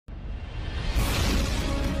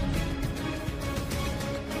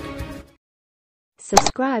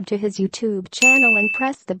Subscribe to his YouTube channel and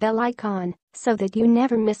press the bell icon so that you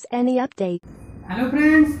never miss any update. Hello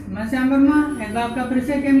friends, मैं श्याम वर्मा एक बार आपका फिर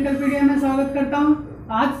से chemical पीडिया में स्वागत करता हूं।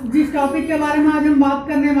 आज जिस टॉपिक के बारे में आज हम बात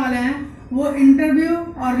करने वाले हैं वो इंटरव्यू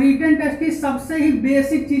और रिटन टेस्ट की सबसे ही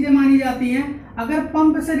बेसिक चीजें मानी जाती हैं। अगर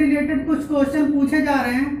पंप से रिलेटेड कुछ क्वेश्चन पूछे जा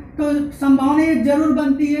रहे हैं तो संभावना ये जरूर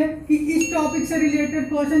बनती है कि इस टॉपिक से रिलेटेड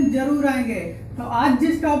क्वेश्चन जरूर आएंगे। तो आज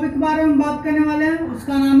जिस टॉपिक के बारे में बात करने वाले हैं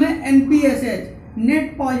उसका नाम है NPSH,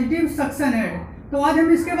 net positive suction head. तो आज हम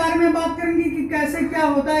इसके बारे में बात करेंगे कि कैसे क्या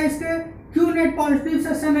होता है, इसके क्यों नेट पॉजिटिव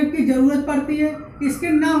सक्शन हेड की जरूरत पड़ती है, इसके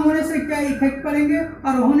ना होने से क्या इफेक्ट पड़ेंगे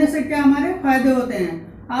और होने से क्या हमारे फायदे होते हैं।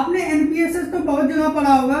 आपने NPSH तो बहुत जगह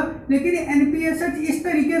पढ़ा होगा, लेकिन NPSH इस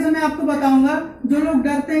तरीके से मैं आपको बताऊंगा। जो लोग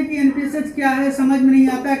डरते हैं कि NPSH क्या है, समझ में नहीं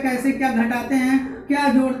आता कैसे क्या घटाते हैं, क्या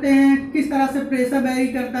जोड़ते हैं, किस तरह से प्रेशर वेरी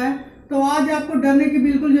करता है, तो आज आपको डरने की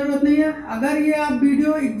बिल्कुल जरूरत नहीं है। अगर ये आप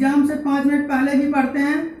वीडियो एग्जाम से 5 मिनट पहले भी पढ़ते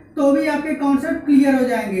हैं तो भी आपके कॉन्सेप्ट क्लियर हो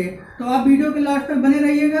जाएंगे। तो आप वीडियो के लास्ट तक बने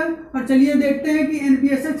रहिएगा और चलिए देखते हैं कि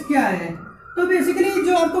NPSH क्या है। तो बेसिकली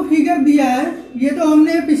जो आपको फिगर दिया है ये तो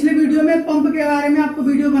हमने पिछले वीडियो में पंप के बारे में आपको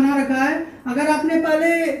वीडियो बना रखा है। अगर आपने पहले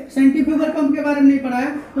सेंट्रीफ्यूगल पंप के बारे में नहीं पढ़ा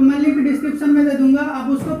है तो मैं लिंक डिस्क्रिप्शन में दे दूंगा, आप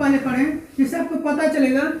उसको पहले पढ़ें, जिससे आपको पता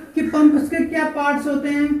चलेगा कि पंप के क्या पार्ट्स होते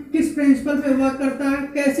हैं, किस प्रिंसिपल पे वर्क करता है,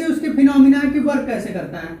 कैसे उसके फिनोमिना की वर्क कैसे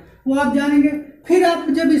करता है, वो आप जानेंगे। फिर आप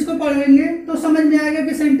जब इसको पढ़ेंगे तो समझ में आएगा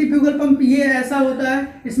कि सेंट्रीफ्यूगल पंप ये ऐसा होता है,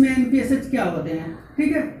 इसमें NPSH क्या होते हैं।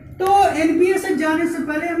 ठीक है, तो NPSH जाने से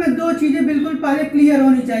पहले हमें दो चीजें बिल्कुल पहले क्लियर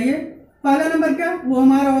होनी चाहिए। पहला नंबर क्या, वो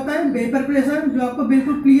हमारा होता है वेपर प्रेशर, जो आपको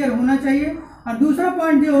बिल्कुल क्लियर होना चाहिए। और दूसरा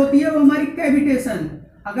पॉइंट जो होती है वो हमारी कैविटेशन।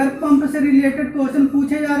 अगर पंप से रिलेटेड क्वेश्चन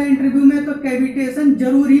पूछे जा रहे हैं इंटरव्यू में तो कैविटेशन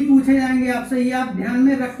जरूर ही पूछे जाएंगे आपसे, ये आप ध्यान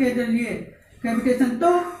में रख के चलिए कैविटेशन।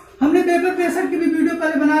 तो हमने वेपर प्रेशर की भी वीडियो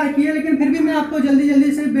पहले बना रखी है, लेकिन फिर भी मैं आपको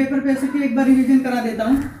जल्दी से वेपर प्रेशर की एक बार रिवीजन करा देता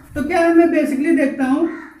हूँ। तो क्या है, मैं बेसिकली देखता हूँ,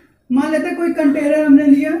 मान लेते हैं कोई कंटेनर हमने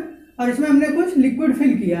लिया और इसमें हमने कुछ लिक्विड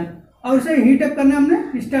फिल किया और उसे हीटअप करना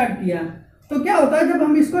हमने स्टार्ट किया। तो क्या होता है, जब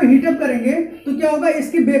हम इसको हीटअप करेंगे तो क्या होगा,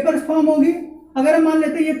 इसकी वेपर्स फॉर्म होगी। अगर हम मान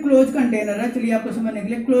लेते हैं ये क्लोज कंटेनर है, चलिए आपको समझने के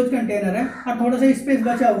लिए क्लोज कंटेनर है और थोड़ा सा स्पेस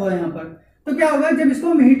बचा हुआ है यहाँ पर, तो क्या होगा, जब इसको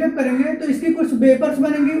हम हीटअप करेंगे तो इसकी कुछ वेपर्स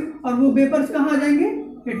बनेंगी और वो वेपर्स कहाँ आ जाएंगे,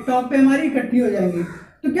 ये टॉप पे हमारी इकट्ठी हो जाएंगी।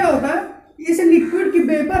 तो क्या होता है, इस लिक्विड की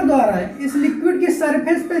वेपर द्वारा इस लिक्विड के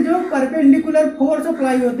सरफेस पे जो परपेंडिकुलर फोर्स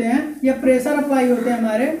अप्लाई होते हैं या प्रेशर अप्लाई होते हैं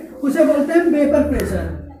हमारे, उसे बोलते हैं वेपर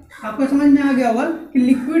प्रेशर। आपको समझ में आ गया होगा कि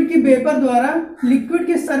लिक्विड की वेपर द्वारा लिक्विड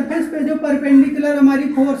के सरफेस पे जो परपेंडिकुलर हमारी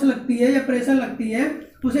फोर्स लगती है या प्रेशर लगती है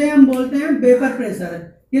उसे हम बोलते हैं वेपर प्रेशर।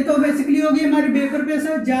 ये तो बेसिकली होगी हमारी वेपर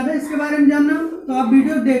प्रेशर। ज्यादा इसके बारे में जानना तो आप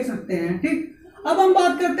वीडियो देख सकते हैं। ठीक, अब हम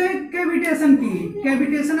बात करते हैं कैविटेशन की।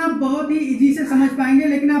 कैविटेशन आप बहुत ही इजी से समझ पाएंगे,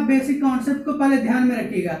 लेकिन आप बेसिक कॉन्सेप्ट को पहले ध्यान में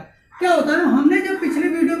रखिएगा। क्या होता है, हमने जब पिछले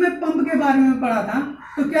वीडियो में पंप के बारे में पढ़ा था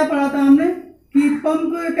तो क्या पढ़ा था हमने कि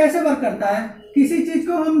पंप कैसे वर्क करता है। किसी चीज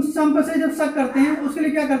को हम संप से जब सक करते हैं उसके लिए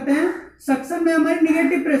क्या करते हैं, सक्शन में हमारी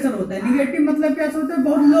निगेटिव प्रेशर होता है। निगेटिव मतलब क्या होता है,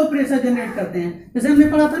 बहुत लो प्रेशर जनरेट करते हैं। जैसे हमने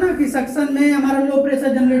पढ़ा था ना कि सक्शन में हमारा लो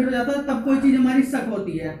प्रेशर जनरेट हो जाता है, तब कोई चीज हमारी सक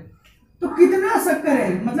होती है। तो कितना सक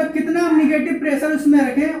करें, मतलब कितना हम निगेटिव प्रेशर उसमें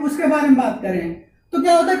रखें, उसके बारे में बात करें। तो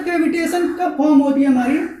क्या होता है, कैविटेशन कब फॉर्म होती है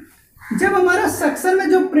हमारी, जब हमारा सक्शन में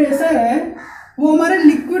जो प्रेशर है वो हमारे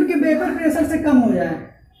लिक्विड के वेपर प्रेशर से कम हो जाए।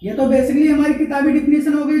 ये तो बेसिकली हमारी किताबी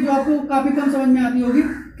डिफिनेशन होगी जो आपको काफी कम समझ में आती होगी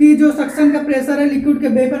कि जो सक्शन का प्रेशर है लिक्विड के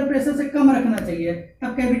वेपर प्रेशर से कम रखना चाहिए,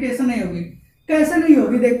 तब कैविटेशन नहीं होगी। कैसे नहीं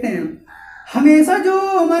होगी देखते हैं। हमेशा जो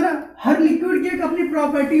हमारा हर लिक्विड की एक अपनी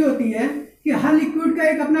प्रॉपर्टी होती है कि हर लिक्विड का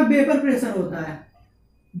एक अपना वेपर प्रेशर होता है।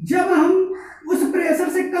 जब हम उस प्रेशर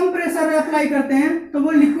से कम प्रेशर अप्लाई करते हैं तो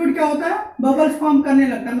वो लिक्विड क्या होता है, बबल्स फॉर्म करने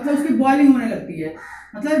लगता है, मतलब उसकी बॉइलिंग होने लगती है।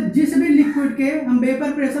 मतलब जिस भी लिक्विड के हम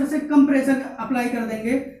वेपर प्रेशर से कम प्रेशर अप्लाई कर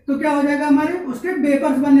देंगे तो क्या हो जाएगा, हमारे उसके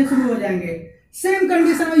वेपर्स बनने शुरू हो जाएंगे। सेम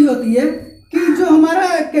कंडीशन वही होती है कि जो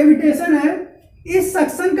हमारा कैविटेशन है, इस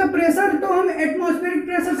सक्शन का प्रेशर तो हम एटमॉस्फेरिक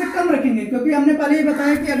प्रेशर से कम रखेंगे, क्योंकि हमने पहले ही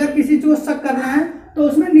बताया कि अगर किसी चीज को सक करना है तो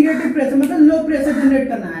उसमें निगेटिव प्रेशर मतलब लो प्रेशर जनरेट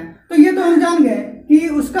करना है। तो ये तो हम जान गए कि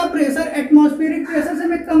उसका प्रेशर एटमॉस्फेरिक प्रेशर से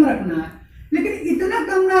हमें कम रखना है, लेकिन इतना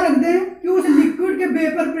कम ना रख दें कि उस लिक्विड के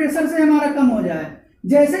वेपर प्रेशर से हमारा कम हो जाए।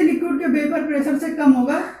 जैसे लिक्विड के वेपर प्रेशर से कम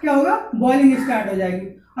होगा क्या होगा, बॉइलिंग स्टार्ट हो जाएगी।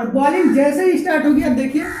 और बॉइलिंग जैसे ही स्टार्ट होगी, अब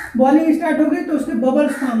देखिए बॉइलिंग स्टार्ट होगी तो उसके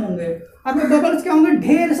बबल्स फॉर्म होंगे। अब ये बबल्स क्या होंगे,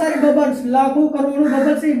 ढेर सारे बबल्स, लाखों करोड़ों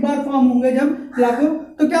बबल्स एक बार फॉर्म होंगे। जब लाखों,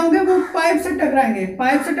 तो क्या होंगे, वो पाइप से टकराएंगे।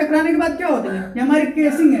 पाइप से टकराने के बाद क्या होते हैं, ये हमारी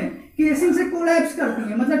केसिंग है, केसिंग से कोलैप्स करती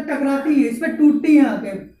है, मतलब टकराती है, इस पर टूटती है,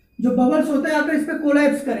 आके जो बबल्स होते हैं आकर इस पर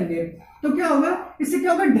कोलैप्स करेंगे। तो क्या होगा, इससे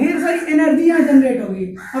क्या होगा, ढेर सारी एनर्जी यहाँ जनरेट होगी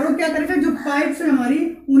और वो क्या करेगा, जो पाइप्स है हमारी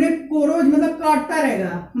उन्हें कोरोज मतलब काटता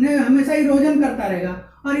रहेगा, उन्हें हमेशा इरोजन करता रहेगा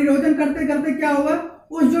और इरोजन करते करते क्या होगा,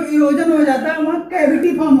 उस जो इरोजन हो जाता है वहाँ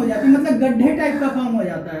कैविटी फॉर्म हो जाती है, मतलब गड्ढे टाइप का फॉर्म हो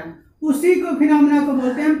जाता है। उसी को फिनोमेना को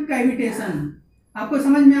बोलते हैं कैविटेशन। आपको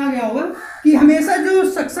समझ में आ गया होगा कि हमेशा जो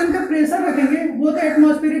सक्शन का प्रेशर रखेंगे वो तो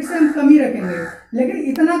एटमॉस्फेरिक से हम कम ही रखेंगे, लेकिन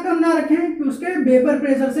इतना कम ना रखें कि उसके वेपर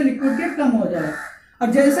प्रेशर से लिक्विड के कम हो जाए।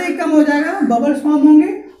 और जैसे ही कम हो जाएगा बबल्स फॉर्म होंगे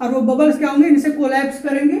और वो बबल्स क्या होंगे, इनसे कोलैप्स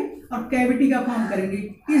करेंगे और कैविटी का फॉर्म करेंगे।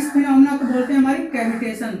 इस फिनोमेना को बोलते हैं हमारी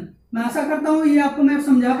कैविटेशन। मैं आशा करता हूँ ये आपको मैं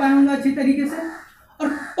समझा पाऊंगा अच्छी तरीके से। और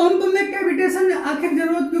पंप में कैविटेशन आखिर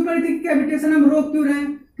जरूरत क्यों पड़ी थी, कैविटेशन हम रोक क्यों रहे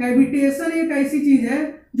हैं? कैविटेशन एक ऐसी चीज है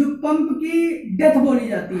जो पंप की डेथ बोली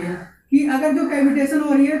जाती है कि अगर जो कैविटेशन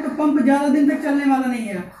हो रही है तो पंप ज्यादा दिन तक चलने वाला नहीं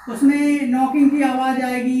है, उसमें नॉकिंग की आवाज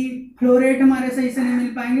आएगी, फ्लो रेट हमारे सही से नहीं मिल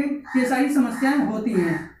पाएंगे, ये सारी समस्याएं होती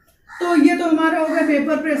हैं। तो ये तो हमारा हो गया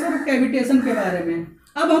वेपर प्रेशर और कैविटेशन के बारे में।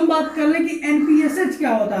 अब हम बात कर लें कि NPSH क्या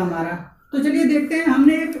होता है हमारा। तो चलिए देखते हैं।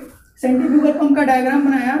 हमने एक सेंट्रीफ्यूगल पंप का डायग्राम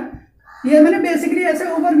बनाया, ये मैंने बेसिकली ऐसे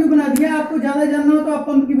ओवरव्यू बना दिया। आपको ज़्यादा जानना हो तो आप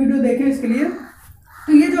पंप की वीडियो देखें इसके लिए।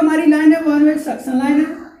 तो ये जो हमारी लाइन है वो हमारी सक्शन लाइन है,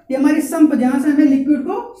 ये हमारी संप जहाँ से हमें लिक्विड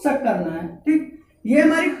को सक करना है, ठीक। ये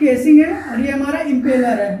हमारी केसिंग है और ये हमारा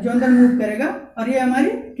इम्पेलर है जो अंदर मूव करेगा, और ये हमारी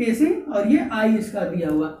केसिंग और ये आई इसका दिया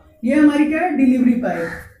हुआ, ये हमारी क्या है, डिलीवरी पाइप,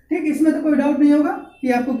 ठीक। इसमें तो कोई डाउट नहीं होगा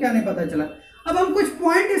कि आपको क्या नहीं पता चला। अब हम कुछ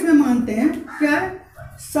पॉइंट इसमें मानते हैं, क्या है,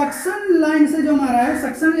 सक्शन लाइन से जो हमारा है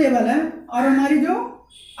सक्शन लेवल है और हमारी जो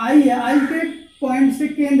आई है, आई के पॉइंट से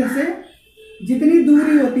केंद्र से जितनी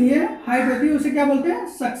दूरी होती है, हाइट होती है, उसे क्या बोलते हैं,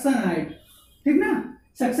 सक्शन हाइट, ठीक ना।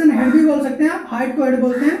 सक्शन हेड भी बोल सकते हैं आप, हाइट को हेड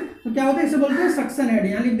बोलते हैं। तो क्या होता है, इसे बोलते हैं सक्शन हेड।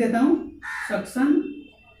 यहाँ लिख देता हूँ सक्शन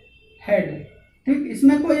हेड, ठीक।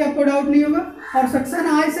 इसमें कोई आपको डाउट नहीं होगा। और सक्शन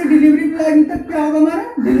आई से डिलीवरी लाइन तक क्या होगा हमारा,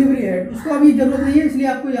 डिलीवरी हेड। उसको अभी जरूरत नहीं है इसलिए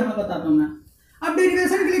आपको यहाँ बताता हूँ मैं। अब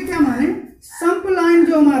डेरिवेशन के लिए क्या माने, संप लाइन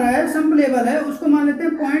जो हमारा है, संप लेवल है, उसको मान लेते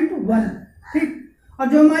हैं 0.1, ठीक। और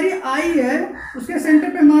जो हमारी आई है उसके सेंटर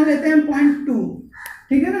पे मान लेते हैं 0.2,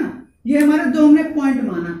 ठीक है ना। ये हमारे दो हमने पॉइंट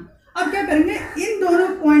माना। अब क्या करेंगे, इन दोनों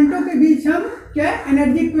पॉइंटों के बीच हम क्या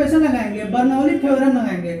एनर्जी इक्वेशन लगाएंगे, बर्नौली थ्योरम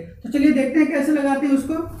लगाएंगे। तो चलिए देखते हैं कैसे लगाते हैं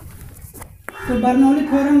उसको। तो बर्नौली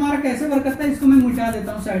थ्योरम हमारा कैसे वर्क करता है, इसको मैं मिटा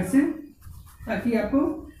देता हूँ साइड से ताकि आपको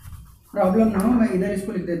प्रॉब्लम ना हो। मैं इधर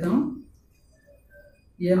इसको लिख देता हूँ,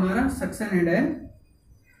 ये हमारा सक्शन हेड है।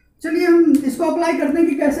 चलिए हम इसको अप्लाई करते हैं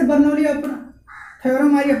कि कैसे बर्नौली थ्योरम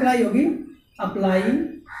हमारी अप्लाई होगी। अप्लाई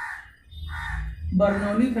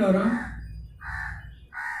बर्नौली थ्योरम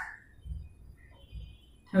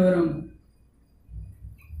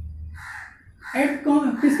एट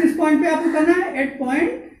किस किस पॉइंट पे आपको करना है, एट पॉइंट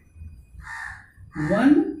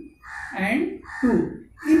 1 एंड 2,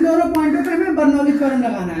 इन दोनों पॉइंटों पे हमें बर्नौली थ्योरम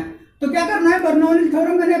लगाना है। तो क्या करना है, बर्नौली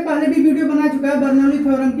थ्योरम मैंने पहले भी वीडियो बना चुका है बर्नौली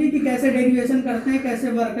थ्योरम की, कि कैसे डेरिवेशन करते हैं,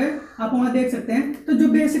 कैसे वर्क है, आप वहां देख सकते हैं। तो जो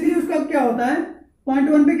बेसिकली उसका क्या होता है, पॉइंट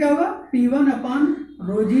 1 पे क्या होगा, P1 upon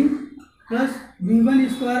rho ji plus V1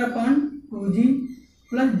 square upon 2G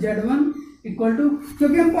plus Z1 equal to,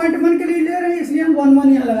 क्योंकि हम पॉइंट 1 के लिए ले रहे हैं इसलिए हम 1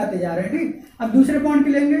 यहाँ लगाते जा रहे हैं, ठीक। अब दूसरे पॉइंट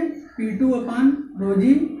के लेंगे P2 अपॉन रो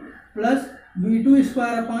जी plus V2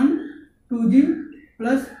 square upon 2G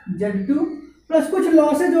plus Z2 plus कुछ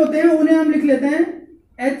लॉसेज होते हैं उन्हें हम लिख लेते हैं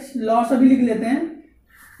H लॉस, अभी लिख लेते हैं।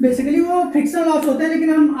 बेसिकली वो फ्रिक्शन लॉस होते हैं, लेकिन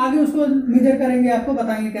हम आगे उसको मेजर करेंगे, आपको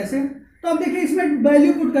बताएंगे कैसे। तो अब देखिए इसमें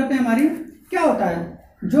वैल्यू पुट करते हैं। हमारी क्या होता है,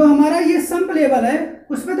 जो हमारा ये संप लेवल है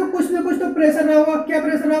उसमें तो कुछ ना कुछ तो प्रेशर रहा होगा। क्या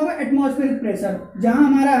प्रेशर रहा होगा, एटमॉस्फेरिक प्रेशर। जहां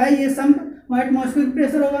हमारा है ये संप वहाँ एटमॉस्फेरिक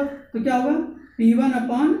प्रेशर होगा। तो क्या होगा, P1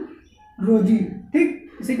 अपॉन रो जी, ठीक।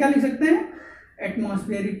 इसे क्या लिख सकते हैं,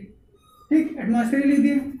 एटमॉस्फेरिक, ठीक। एटमॉस्फेरिक लिख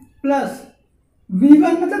दिए प्लस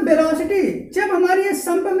V1 मतलब वेलोसिटी। जब हमारी ये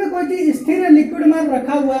संप में कोई चीज स्थिर है, लिक्विड हमारा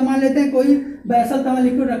रखा हुआ है, मान लेते हैं कोई वैसल था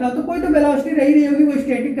लिक्विड रखा, तो कोई तो वेलोसिटी रही नहीं होगी, वो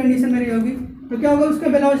स्टैटिक कंडीशन में रही होगी। तो क्या होगा, उसका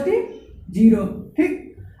वेलोसिटी 0, ठीक।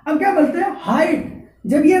 अब क्या बोलते हैं, हाइट।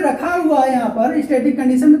 जब ये रखा हुआ है यहाँ पर स्टैटिक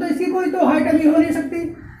कंडीशन में, तो इसकी कोई तो हाइट अभी हो नहीं सकती,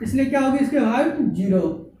 इसलिए क्या होगी, इसकी हाइट 0।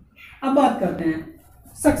 अब बात करते हैं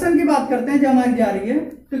सक्शन की, बात करते हैं जो हमारी जा रही है।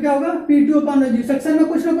 तो क्या होगा, P2 अपॉन रो जी। सक्शन में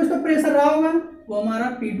कुछ ना कुछ तो प्रेशर रहा होगा, वो हमारा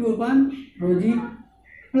P2 अपॉन रो जी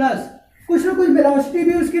प्लस कुछ ना कुछ वेलोसिटी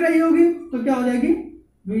भी उसकी रही होगी, तो क्या हो जाएगी,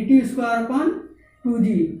 VT स्क्वायर अपॉन 2G।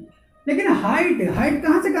 लेकिन हाइट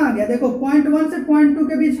कहाँ से कहाँ गया, देखो 0.1 से 0.2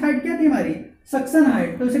 के बीच हाइट क्या थी हमारी, सक्शन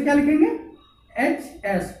हाइट। तो इसे क्या लिखेंगे,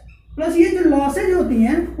 HS प्लस ये जो लॉसेज होती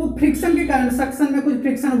हैं वो फ्रिक्शन के कारण, सक्शन में कुछ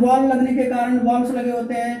फ्रिक्शन वॉल लगने के कारण, वॉल्स लगे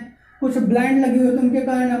होते हैं, कुछ ब्लाइंड लगे होते हैं उनके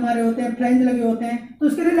कारण हमारे होते हैं, फ्लैंज लगे होते हैं, तो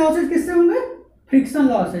उसके लिए लॉसेज किससे होंगे, फ्रिक्शन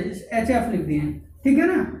लॉसेज, HF लिख दिए हैं, ठीक है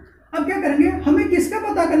ना। अब क्या करेंगे, हमें किसका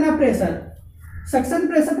पता करना, प्रेशर, सक्शन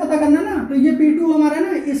प्रेशर पता करना ना। तो ये P2 हमारा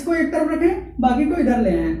ना, इसको एक तरफ रखें, बाकी को इधर ले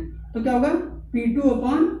आए, तो क्या होगा P2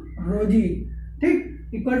 अपॉन रो जी, ठीक,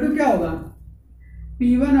 इक्वल टू क्या होगा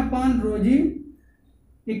P1 अपॉन रो जी।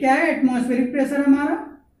 ये क्या है, एटमॉस्फेरिक प्रेशर हमारा।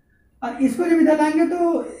 और इसको जब इधर लाएंगे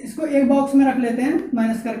तो इसको एक बॉक्स में रख लेते हैं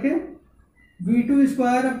माइनस करके, V2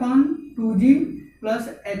 square upon 2G plus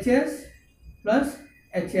HS plus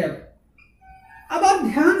HF। अब आप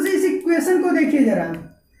ध्यान से इस इक्वेशन को देखिए जरा,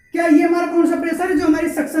 क्या ये हमारा कौन सा प्रेशर है, जो हमारी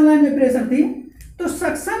सक्शन लाइन में प्रेशर थी। तो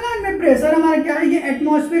सक्शन लाइन में प्रेशर हमारा क्या है, ये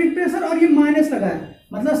एटमॉस्फेरिक प्रेशर, और ये माइनस लगा है,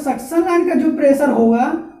 मतलब सक्शन लाइन का जो प्रेशर होगा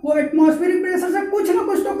वो एटमॉस्फेरिक प्रेशर से कुछ ना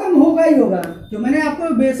कुछ तो कम होगा ही होगा। जो मैंने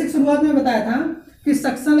आपको बेसिक शुरुआत में बताया था कि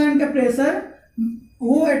सक्शन लाइन का प्रेशर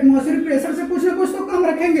वो एटमॉस्फेरिक प्रेशर से कुछ ना कुछ तो कम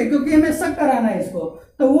रखेंगे, क्योंकि हमें शक कराना है इसको।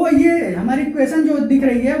 तो वो ये हमारी इक्वेशन जो दिख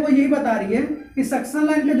रही है वो यही बता रही है कि सक्शन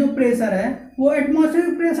लाइन का जो प्रेशर है वो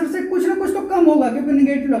एटमॉस्फेरिक प्रेशर से कुछ ना कुछ तो कम होगा, क्योंकि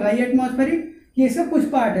निगेटिव लगा, ये एटमॉस्फेरिक, ये इसका कुछ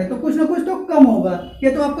पार्ट है, तो कुछ ना कुछ तो कम होगा।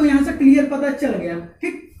 ये तो आपको यहाँ से क्लियर पता चल गया,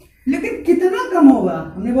 ठीक। लेकिन कितना कम होगा,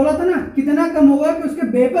 हमने बोला था ना कितना कम होगा कि उसके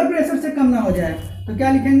वेपर प्रेशर से कम ना हो जाए। तो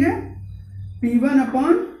क्या लिखेंगे, P1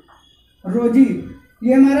 अपॉन रो जी,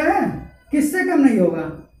 ये हमारा है, किससे कम नहीं होगा,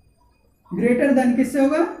 ग्रेटर देन किससे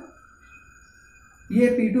होगा, ये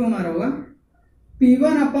P2 हमारा होगा,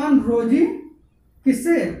 P1 अपॉन रो जी,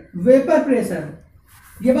 किससे, वेपर प्रेशर।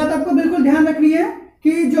 ये बात आपको बिल्कुल ध्यान रखनी है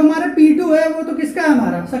कि जो हमारा P2 है वो तो किसका है,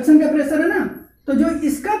 हमारा सक्शन का प्रेशर है ना। तो जो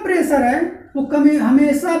इसका प्रेशर है वो कमी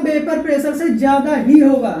हमेशा वेपर प्रेशर से ज्यादा ही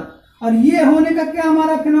होगा। और ये होने का क्या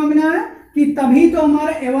हमारा फिनोमिना है कि तभी तो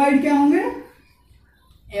हमारे एवॉइड क्या होंगे,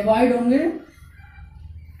 एवॉइड होंगे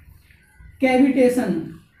कैविटेशन।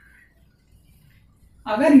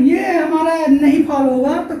 अगर ये हमारा नहीं फॉलो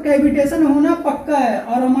होगा तो कैविटेशन होना पक्का है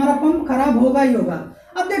और हमारा पंप खराब होगा ही होगा।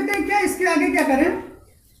 अब देखते हैं क्या इसके आगे क्या करें,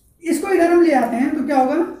 इसको इधर हम ले आते हैं, तो क्या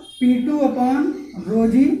होगा P2 अपॉन रो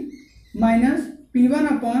जी माइनस P1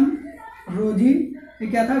 अपॉन रो जी, ये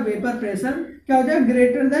क्या था, वेपर प्रेशर, क्या हो जाएगा,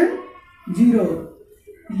 ग्रेटर देन 0।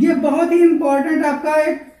 ये बहुत ही इंपॉर्टेंट आपका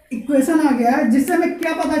एक इक्वेशन आ गया है, जिससे हमें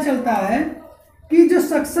क्या पता चलता है कि जो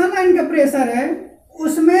सक्शन लाइन का प्रेशर है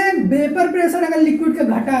उसमें वेपर प्रेशर अगर लिक्विड का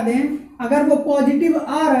घटा दें, अगर वो पॉजिटिव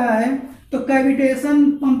आ रहा है तो कैविटेशन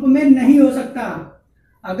पंप में नहीं हो सकता।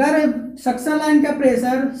 अगर सक्शन लाइन का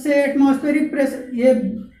प्रेशर से एटमॉस्फेरिक प्रेशर, ये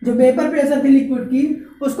जो वेपर प्रेशर थी लिक्विड की,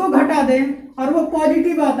 उसको घटा दें और वो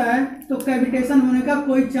पॉजिटिव आता है तो कैविटेशन होने का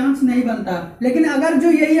कोई चांस नहीं बनता। लेकिन अगर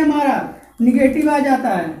जो यही हमारा निगेटिव आ जाता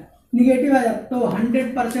है, निगेटिव आ जाता तो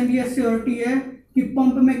 100% ये श्योरिटी है कि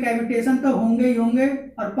पंप में कैविटेशन तो होंगे ही होंगे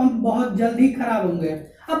और पंप बहुत जल्द ही खराब होंगे।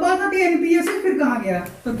 अब बात आती है NPSH फिर कहाँ गया,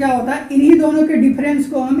 तो क्या होता है, इन्हीं दोनों के डिफरेंस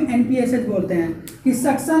को हम NPSH बोलते हैं कि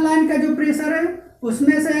सक्शन लाइन का जो प्रेशर है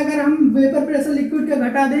उसमें से अगर हम वेपर प्रेशर लिक्विड का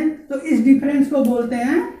घटा दें तो इस डिफरेंस को बोलते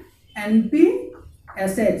हैं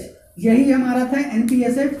NPSH। यही हमारा था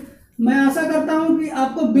NPSH। मैं आशा करता हूं कि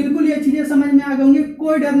आपको बिल्कुल ये चीजें समझ में आ गई होंगी,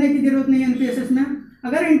 कोई डरने की जरूरत नहीं है NPSH में।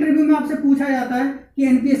 अगर इंटरव्यू में आपसे पूछा जाता है कि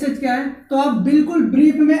NPSH क्या है तो आप बिल्कुल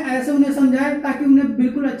ब्रीफ में ऐसे उन्हें समझाएं ताकि उन्हें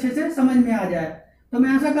बिल्कुल अच्छे से समझ में आ जाए। तो मैं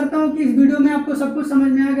आशा करता हूं कि इस वीडियो में आपको सब कुछ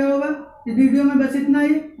समझ में आ गया होगा। इस वीडियो में बस इतना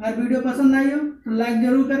ही। अगर वीडियो पसंद आई हो तो लाइक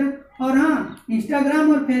जरूर करें। और हाँ,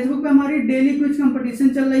 इंस्टाग्राम और फेसबुक पे हमारी डेली क्विज कंपटीशन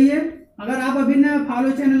चल रही है। अगर आप अभी ने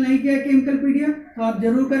फॉलो चैनल नहीं किया केमिकल पीडिया तो आप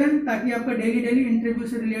जरूर करें ताकि आपका डेली इंटरव्यू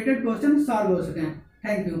से रिलेटेड क्वेश्चन सॉल्व हो सकें।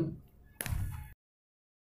 Thank you.